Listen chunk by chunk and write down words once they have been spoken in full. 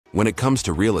When it comes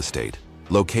to real estate,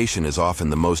 location is often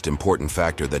the most important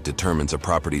factor that determines a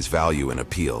property's value and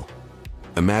appeal.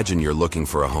 Imagine you're looking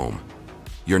for a home.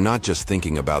 You're not just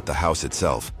thinking about the house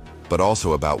itself, but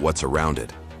also about what's around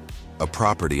it. A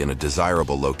property in a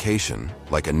desirable location,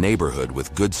 like a neighborhood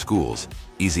with good schools,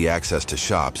 easy access to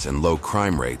shops, and low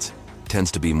crime rates,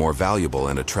 tends to be more valuable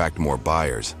and attract more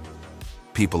buyers.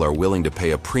 People are willing to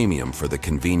pay a premium for the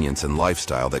convenience and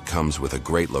lifestyle that comes with a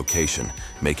great location,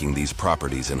 making these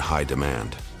properties in high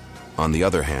demand. On the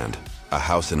other hand, a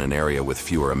house in an area with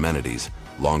fewer amenities,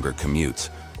 longer commutes,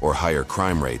 or higher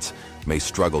crime rates may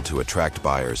struggle to attract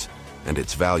buyers, and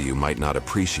its value might not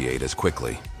appreciate as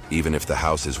quickly. Even if the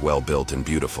house is well built and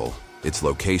beautiful, its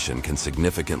location can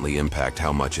significantly impact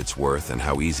how much it's worth and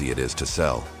how easy it is to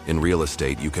sell. In real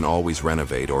estate, you can always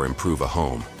renovate or improve a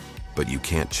home, but you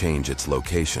can't change its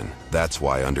location. That's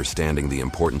why understanding the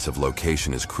importance of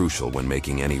location is crucial when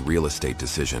making any real estate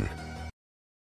decision.